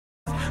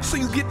So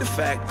you get the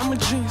fact, I'm a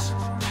genius.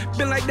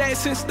 Been like that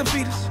since the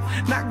fetus.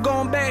 Not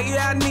going back,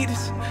 yeah, I need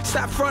us.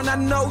 Stop front, I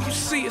know you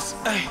see us.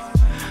 Ay.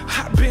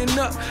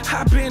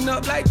 I been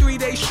up like 3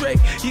 days straight.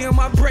 Yeah,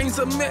 my brain's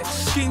a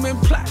mess. Scheming,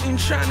 plotting,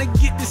 trying to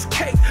get this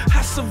cake.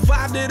 I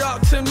survived it all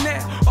till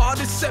now. All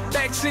the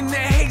setbacks and the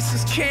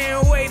hates,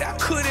 can't wait. I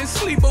couldn't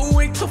sleep a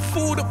wink to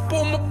food up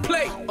on my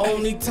plate.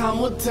 Only time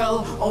will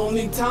tell,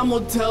 only time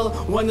will tell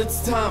when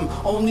it's time.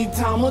 Only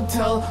time will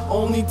tell,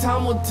 only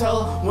time will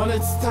tell when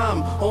it's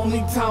time.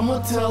 Only time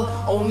will tell,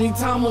 only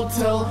time will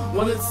tell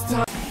when it's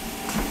time.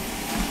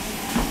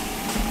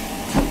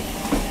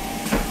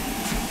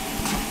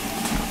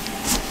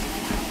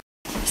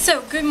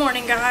 So, good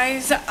morning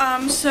guys.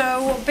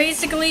 So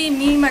basically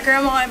me, my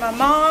grandma, and my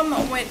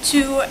mom went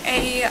to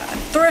a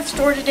thrift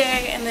store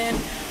today and then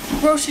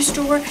grocery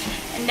store,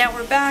 and now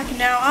we're back. And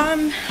now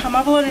I'm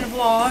uploading a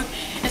vlog,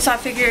 and so I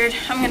figured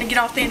I'm gonna get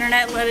off the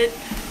internet, let it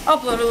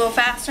upload a little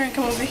faster, and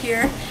come over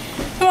here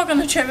and walk on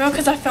the treadmill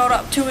because I felt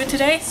up to it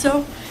today,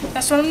 so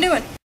that's what I'm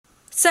doing.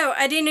 So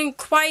I didn't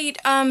quite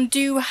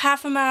do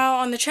half a mile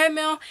on the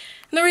treadmill,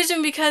 and the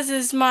reason because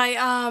is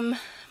my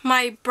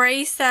my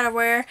brace that I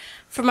wear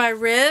for my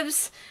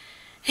ribs,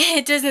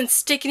 it doesn't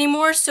stick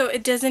anymore, so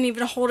it doesn't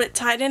even hold it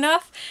tight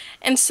enough,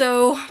 and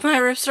so my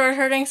ribs started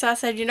hurting. So I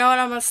said, you know what,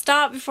 I'm gonna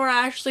stop before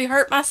I actually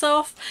hurt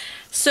myself.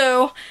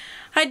 So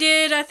I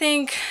did, I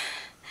think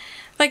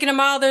like in a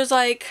mile there's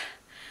like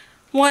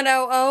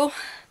 100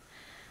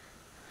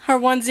 or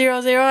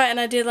 100, and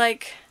I did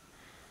like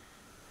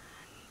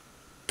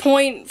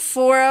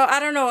 0.40. I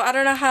don't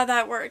know how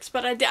that works,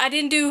 but I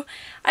didn't do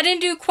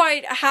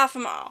quite a half a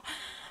mile.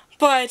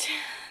 But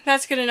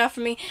that's good enough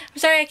for me. I'm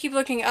sorry I keep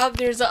looking up.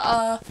 There's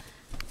a,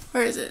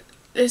 where is it?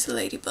 There's a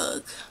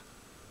ladybug.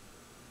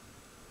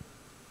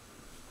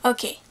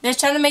 Okay, they're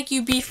trying to make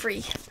you be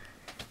free.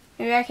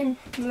 Maybe I can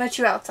let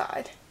you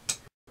outside.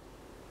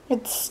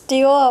 It's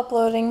still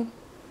uploading.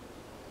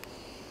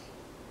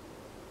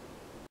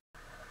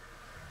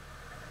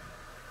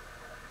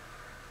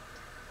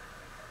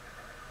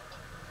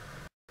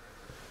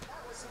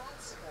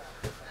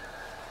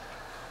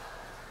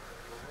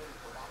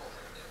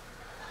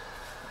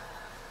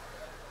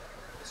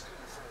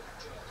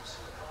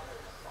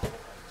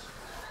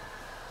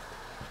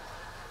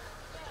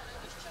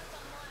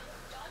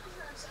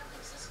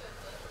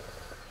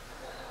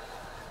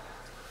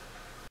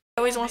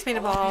 Always wants me to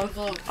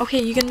vlog.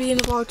 Okay, you're gonna be in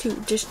the vlog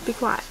too. Just be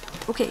quiet.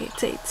 Okay,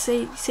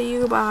 say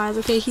your goodbyes.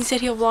 Okay, he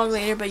said he'll vlog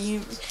later, but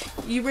you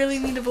really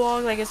need to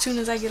vlog like as soon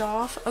as I get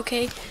off.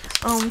 Okay.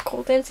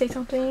 Colton, say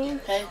something.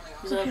 Hey,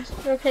 what's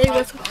up? Okay,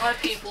 what's up? Hi,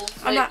 people.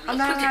 I'm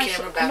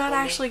not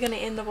actually gonna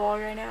end the vlog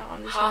right now.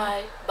 I'm just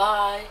hi,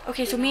 bye.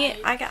 Okay, so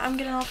I'm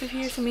getting off of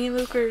here. So me and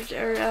Luke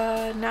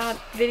are not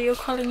video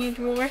calling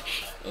anymore,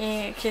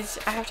 and because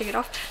I have to get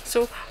off.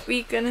 So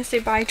we're gonna say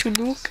bye to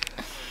Luke.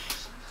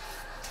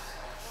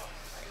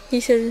 He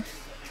says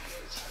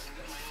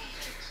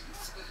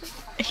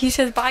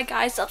bye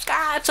guys,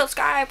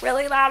 subscribe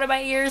really loud in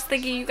my ears,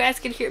 thinking you guys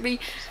can hear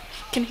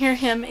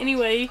him.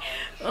 Anyway,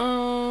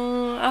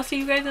 I'll see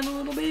you guys in a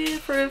little bit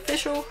for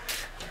official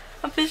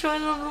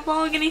end of the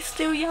vlog, and he's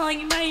still yelling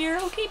in my ear.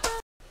 Okay, bye.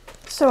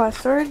 So I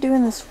started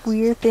doing this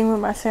weird thing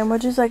with my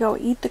sandwiches, like I'll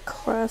eat the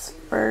crust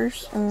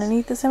first and then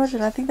eat the sandwich,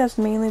 and I think that's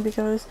mainly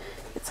because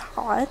it's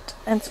hot,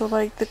 and so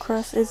like the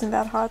crust isn't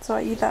that hot, so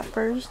I eat that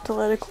first to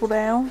let it cool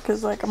down,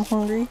 because like I'm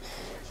hungry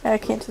and I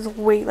can't just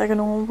wait like a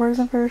normal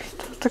person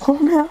first to cool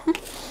down.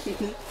 Say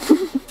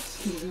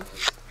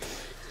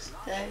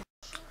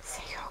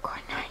your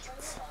good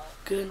nights.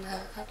 Good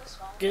night.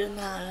 Good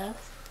night.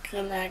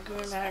 Good night.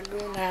 Good night.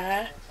 Good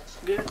night.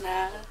 Good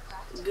night.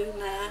 Good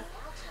night.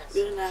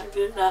 Good night.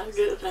 Good night.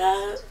 Good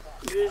night.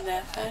 Good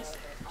night.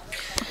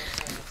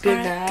 Good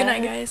night. Good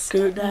night, guys.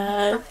 Good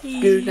night. Bye.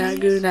 Good night.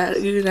 Good night.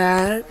 Good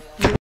night.